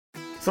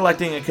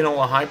selecting a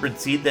canola hybrid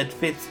seed that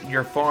fits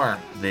your farm.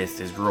 This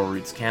is Rural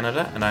Roots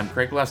Canada, and I'm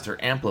Craig Lester,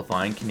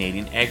 amplifying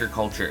Canadian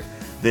agriculture.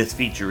 This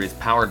feature is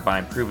powered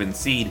by Proven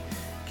Seed.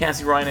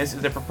 Kassi Rinas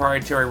is a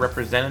proprietary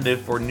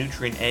representative for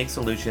Nutrien Ag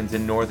Solutions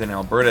in Northern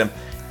Alberta.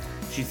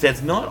 She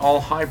says not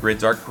all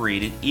hybrids are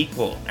created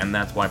equal, and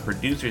that's why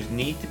producers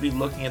need to be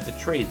looking at the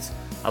traits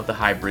of the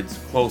hybrids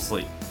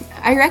closely.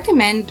 I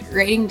recommend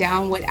writing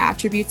down what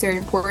attributes are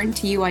important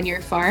to you on your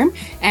farm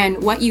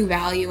and what you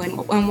value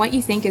and what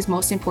you think is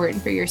most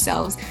important for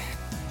yourselves.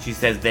 She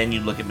says then you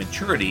look at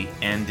maturity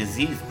and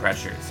disease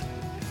pressures.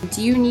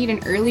 Do you need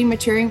an early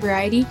maturing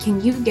variety?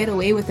 Can you get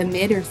away with a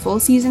mid or full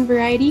season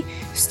variety?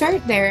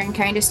 Start there and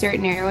kind of start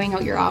narrowing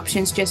out your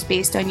options just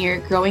based on your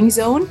growing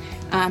zone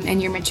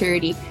and your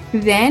maturity.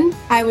 Then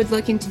I would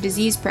look into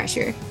disease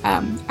pressure.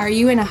 Are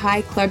you in a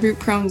high clubroot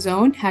prone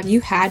zone? Have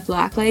you had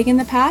blackleg in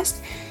the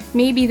past?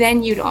 Maybe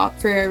then you'd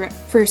opt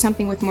for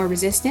something with more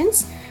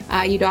resistance.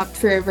 You'd opt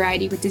for a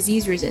variety with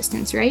disease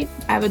resistance, right?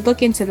 I would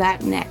look into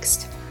that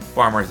next.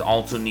 Farmers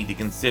also need to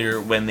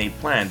consider when they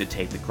plan to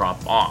take the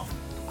crop off.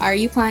 Are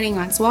you planning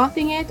on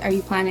swathing it? Are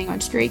you planning on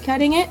straight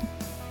cutting it?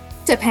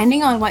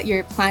 Depending on what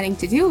you're planning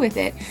to do with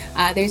it,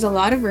 there's a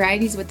lot of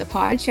varieties with the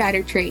pod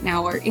shatter trait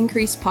now, or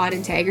increased pod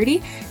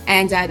integrity,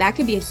 and that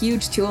could be a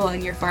huge tool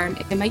on your farm.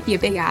 It might be a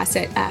big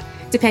asset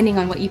depending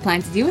on what you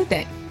plan to do with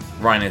it.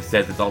 Rinas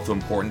says it's also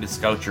important to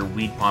scout your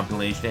weed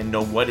population and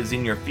know what is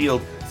in your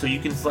field so you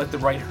can select the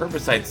right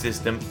herbicide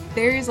system.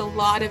 There is a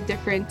lot of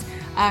different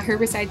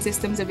herbicide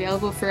systems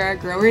available for our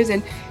growers,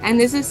 and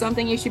this is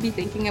something you should be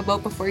thinking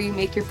about before you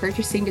make your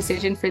purchasing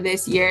decision for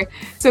this year.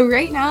 So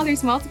right now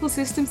there's multiple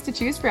systems to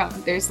choose from.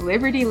 There's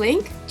Liberty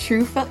Link,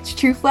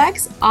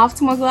 TrueFlex,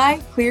 Optimal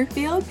Glide,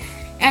 Clearfield.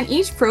 And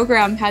each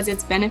program has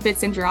its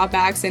benefits and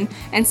drawbacks, and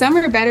some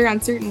are better on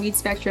certain weed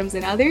spectrums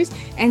than others,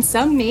 and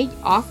some may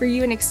offer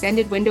you an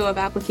extended window of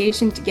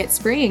application to get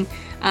spraying.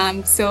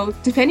 So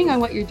depending on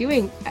what you're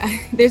doing,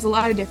 there's a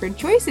lot of different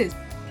choices.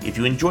 If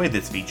you enjoyed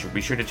this feature,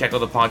 be sure to check out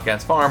the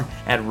podcast farm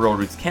at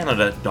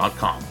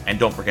ruralrootscanada.com. And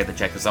don't forget to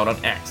check us out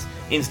on X,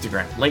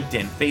 Instagram,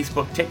 LinkedIn,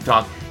 Facebook,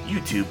 TikTok,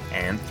 YouTube,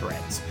 and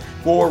Threads.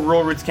 For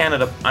Rural Roots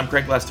Canada, I'm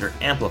Craig Lester,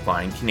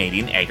 amplifying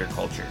Canadian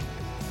agriculture.